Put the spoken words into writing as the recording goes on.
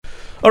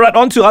All right,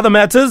 on to other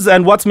matters.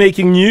 And what's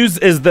making news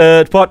is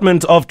the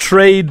Department of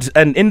Trade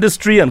and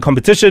Industry and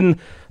Competition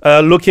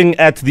looking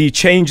at the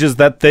changes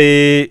that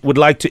they would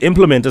like to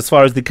implement as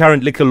far as the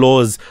current liquor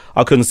laws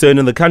are concerned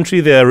in the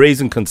country. They're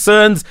raising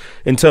concerns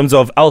in terms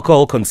of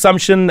alcohol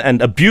consumption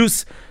and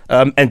abuse.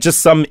 And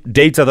just some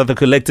data that they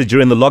collected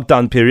during the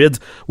lockdown periods.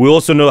 We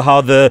also know how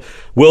the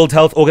World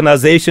Health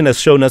Organization has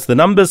shown us the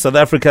numbers. South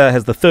Africa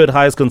has the third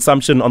highest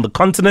consumption on the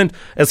continent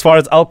as far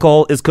as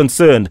alcohol is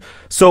concerned.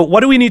 So what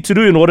do we need to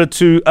do in order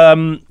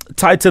to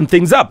tighten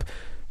things up?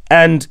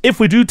 And if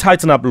we do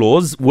tighten up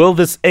laws, will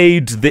this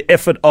aid the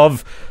effort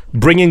of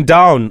bringing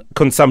down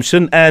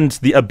consumption and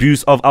the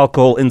abuse of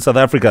alcohol in South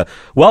Africa?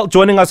 Well,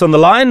 joining us on the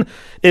line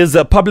is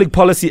a public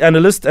policy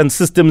analyst and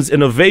systems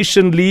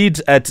innovation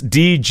lead at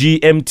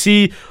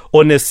DGMT,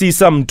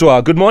 Onesisa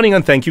Mtwa. Good morning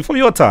and thank you for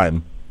your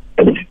time.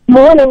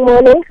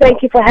 Morning.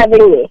 Thank you for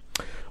having me.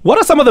 What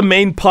are some of the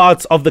main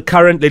parts of the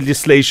current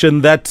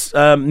legislation that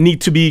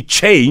need to be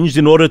changed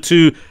in order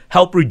to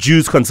help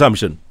reduce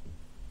consumption?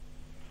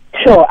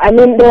 Sure. I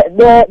mean,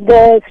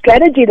 the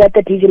strategy that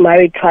the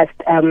DGMT Trust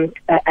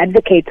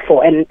advocates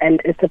for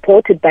and is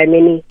supported by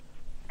many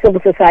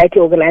civil society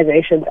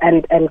organizations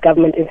and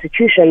government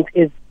institutions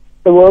is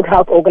the World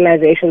Health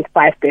Organization's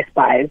 5 Best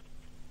Buys.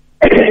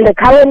 The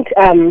current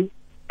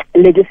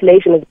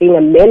legislation is being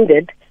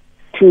amended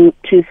to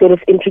sort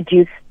of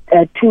introduce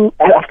 4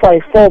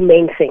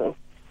 main things.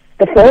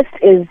 The first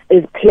is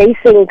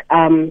placing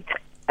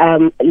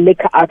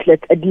liquor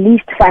outlets at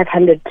least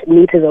 500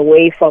 meters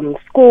away from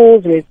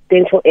schools,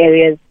 residential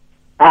areas,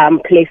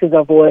 places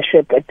of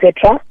worship,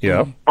 etc.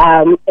 Yeah.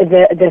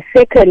 The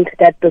second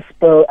that this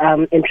bill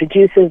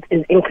introduces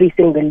is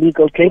increasing the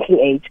legal drinking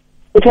age,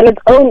 which on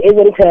its own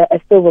isn't a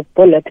silver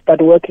bullet,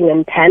 but working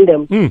in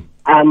tandem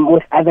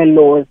with other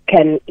laws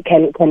can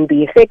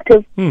be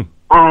effective.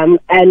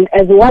 And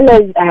as well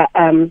as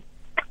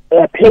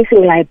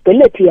placing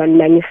liability on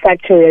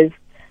manufacturers,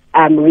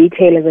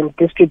 retailers, and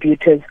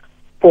distributors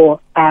for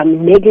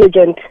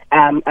negligent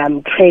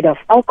trade of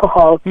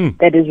alcohol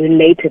that is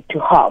related to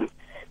harm.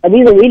 And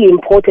these are really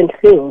important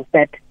things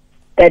that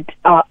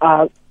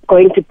are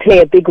going to play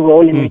a big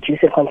role in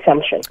reducing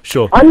consumption.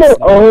 Sure. On their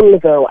own,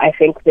 though, I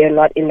think they're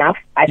not enough.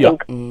 I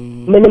think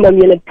minimum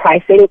unit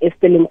pricing is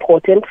still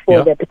important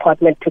for the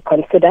department to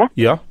consider,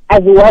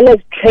 as well as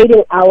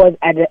trading hours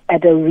at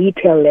a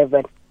retail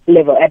level.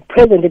 At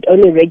present, it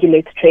only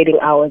regulates trading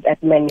hours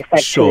at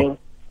manufacturing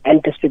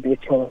and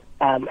distributing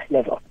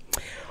level.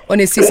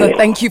 Onesisa,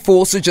 thank you for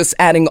also just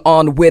adding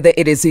on whether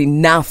it is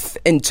enough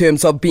in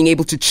terms of being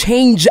able to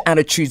change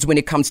attitudes when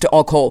it comes to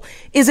alcohol.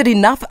 Is it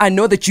enough? I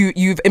know that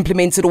you've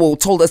implemented or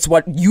told us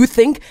what you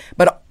think,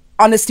 but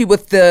honestly,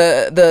 with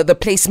the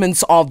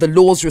placements of the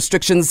laws,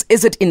 restrictions,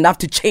 is it enough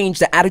to change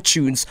the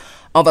attitudes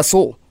of us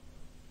all?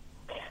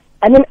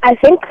 I mean, I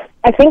think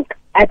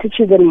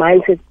attitudes and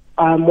mindsets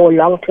are a more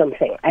long-term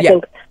thing. I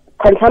think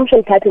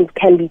consumption patterns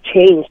can be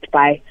changed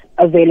by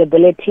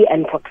availability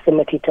and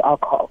proximity to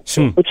alcohol,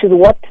 which is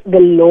what the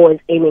law is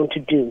aiming to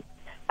do.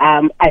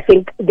 I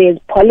think there's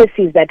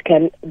policies that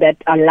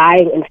are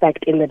lying, in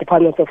fact, in the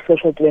Department of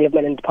Social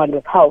Development and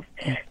Department of Health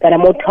that are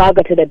more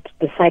targeted at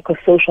the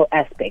psychosocial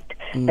aspect.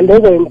 And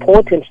those are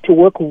important to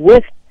work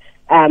with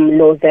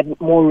laws that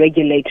more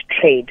regulate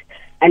trade.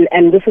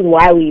 And this is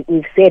why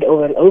we've said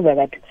over and over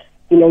that,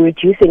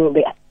 reducing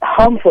the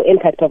harmful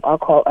impact of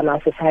alcohol on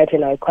our society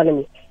and our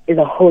economy is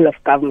a whole of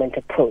government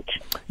approach.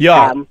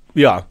 Because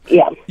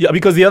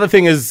the other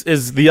thing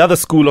is the other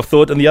school of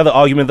thought and the other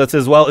argument that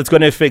says, well, it's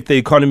going to affect the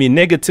economy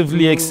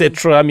negatively,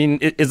 etc. I mean,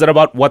 is it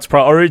about what's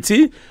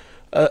priority?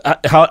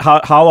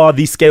 How are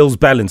these scales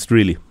balanced,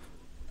 really?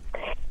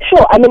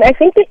 Sure. I mean, I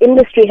think the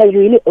industry has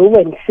really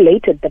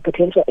overinflated the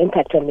potential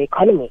impact on the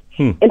economy.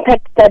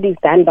 Impact studies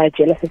done by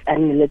Genesis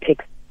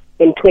Analytics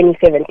in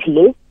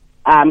 2017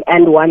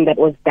 and one that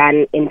was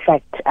done, in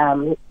fact,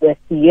 this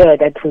year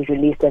that was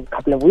released a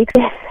couple of weeks,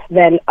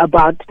 then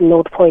about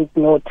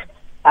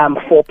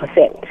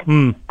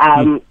 0.04%.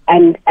 And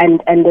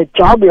the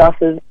job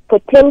losses,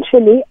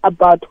 potentially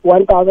about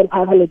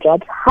 1,500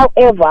 jobs.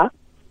 However,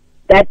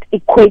 that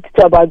equates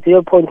to about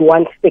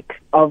 0.16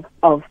 of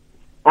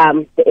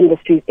the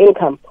industry's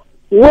income,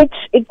 which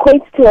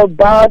equates to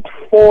about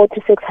 400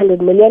 to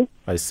 600 million.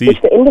 I see.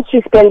 Which the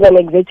industry spends on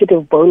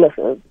executive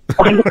bonuses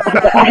on the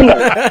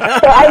island.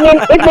 So I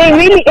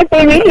mean, if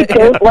they really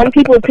don't want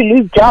people to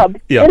lose jobs,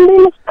 then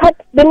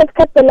they must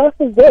cut the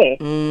losses there.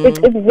 It's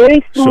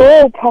very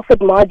small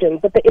profit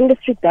margins that the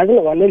industry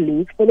doesn't want to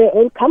lose for their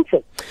own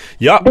comfort.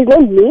 There's no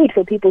need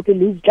for people to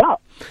lose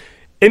jobs.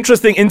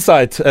 Interesting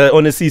insight,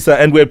 Onesisa,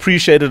 and we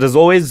appreciate it as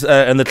always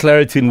and the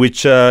clarity in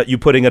which you're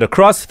putting it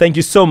across. Thank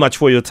you so much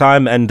for your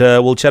time, and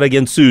we'll chat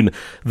again soon.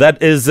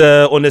 That is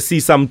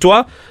Onesisa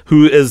Mtwa,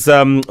 who is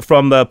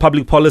from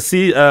public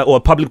policy or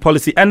public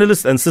policy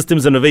analyst and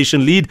systems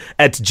innovation lead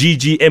at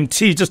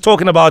DGMT, just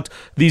talking about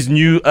these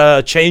new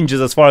changes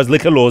as far as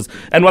liquor laws.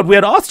 And what we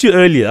had asked you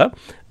earlier,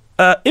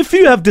 if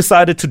you have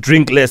decided to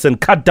drink less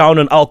and cut down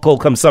on alcohol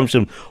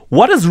consumption,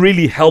 what has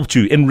really helped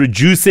you in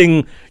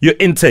reducing your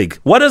intake?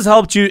 What has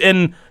helped you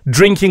in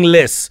drinking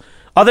less?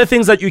 Are there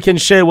things that you can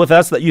share with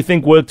us that you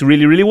think worked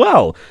really, really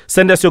well?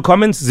 Send us your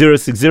comments,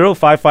 060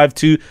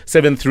 552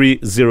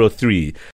 7303.